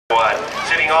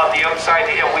Sitting on the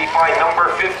outside hill, we find number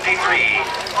 53,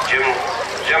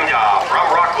 Jimja from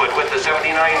Rockwood with the 79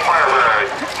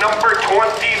 Firebird. Number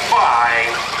 25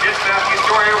 is Matthew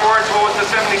Story of Orangeville with the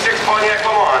 76 Pontiac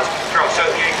Le Mans. From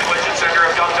Southgate Collision Center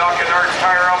of Dundalk and Arts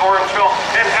Tire of Orangeville.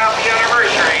 And happy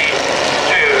anniversary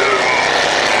to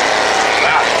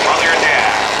Matt's mother and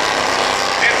dad.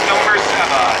 It's number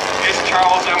 7. It's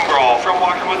Charles Embro from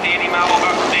Walking with the 80 Malibu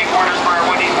from Dave Warner's Fire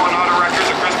 181 Auto Records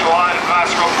of Crystal Island and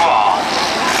Glassroom Claw.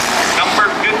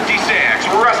 Number 56,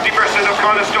 Rusty Brisson of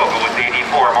Conestoga with the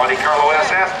 84 Monte Carlo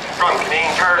SS from Canadian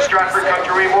Tire, Stratford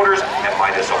Country Motors, and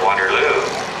Midas of Waterloo.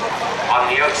 On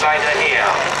the outside of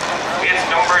him, it's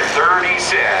number 36.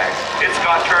 It's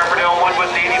Scott Trafford Elmwood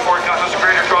with the 84 Cutlass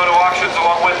Greater Toronto Auctions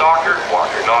along with Walker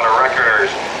Auto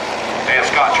Records. And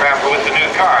Scott Trafford with the new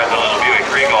car, the little Buick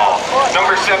Regal.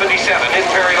 Number 77, it's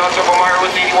Perry Lonzo Bomar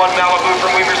with the 81 Malibu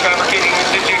from Weaver's Fabricating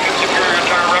Institute, Superior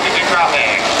Tire Remedy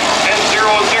Traffic. And 00,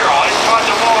 it's Todd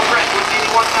DeVaul of Brent with the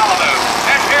 81 Malibu.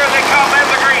 And here they come in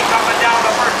the greens up and down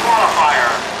the first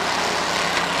qualifier.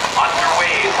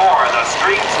 Underway for the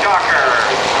Street Stalkers.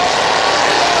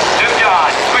 Jim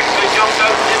John quickly jumps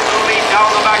out into the lead down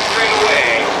the back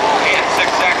straightaway. In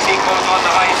zigzag sequence on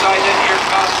the high side, and here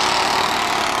comes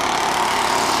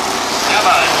 7,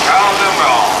 Charles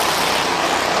Embro.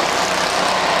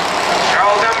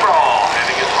 Charles Embro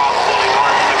having his throttle holding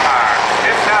on to the car.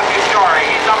 It's Matthew Story.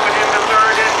 He's up and into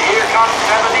third, and here comes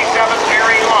 77,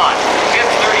 Terry Lund.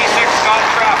 It's 36, Scott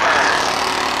Trafford.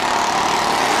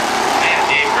 And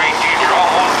Dave Gray Jr.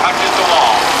 almost touches the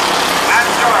wall. Matt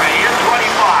Story is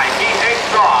 25. He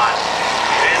hangs on.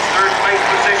 In third place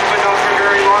position, but not for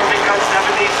very long because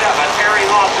 77, Terry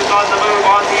Lund is on the move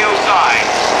on the outside.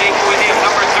 Taking with him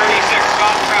number 36,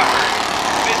 Scott Trafford.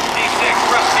 56,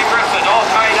 Rusty Brisson, all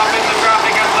tied up in the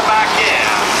traffic at the back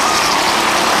end.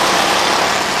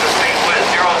 The same with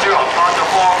 00, Todd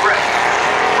DeVaul Britt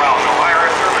from the Lyra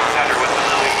Service Center with the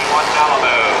little 81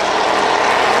 Malibu.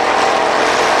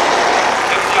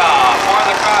 Tip job for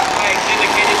the cross legs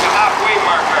indicating the halfway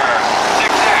marker.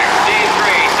 6X, Dave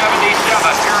Gray,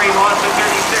 77, Perry Lonson,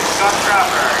 36, Scott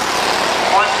Trafford.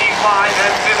 25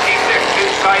 and 56,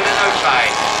 inside and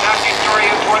outside. Matthew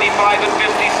Story of 25 and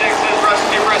 56 is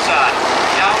Rusty Brisson.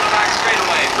 Down the back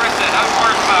straightaway, Brisson out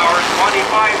horsepower,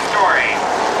 25 Story.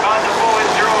 Todd DeVaul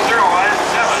is 00 and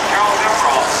 7, Charles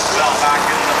Embro. Well back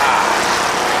into the pack.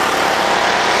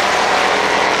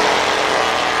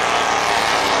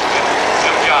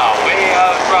 Simja way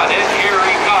out front, and here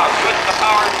he comes with the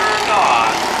power turned on.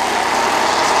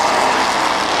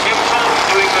 Kim Combs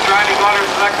doing the driving honors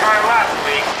of that car last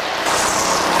week.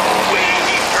 Way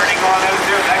he's turning on out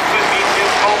there, that could be Tim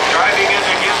Combs driving in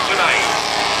again tonight.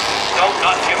 No,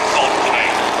 not Tim Combs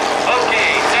tonight.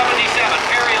 Okay,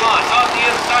 77, Perry Lund on the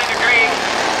inside of Green.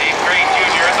 Dave Gray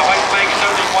Jr. at the white flag is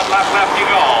out, there's one lap left to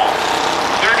go.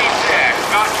 36,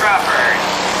 Scott Trafford.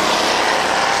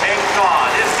 Hangs on,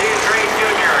 it's Dave Gray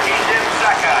Jr. He's in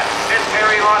second. It's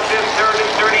Perry Lund in third,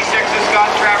 and 36 is Scott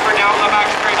Trafford down the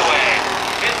back straightaway.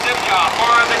 It's Simja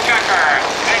for the checker.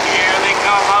 And here they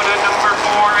come out of number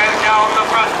 4 and down the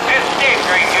front. It's Dave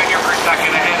Gray Jr. for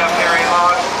second ahead of Perry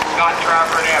Lund. Scott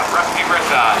Trafford and Rusty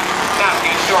Brisson.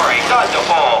 Matthew Story, Todd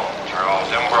DeVaul,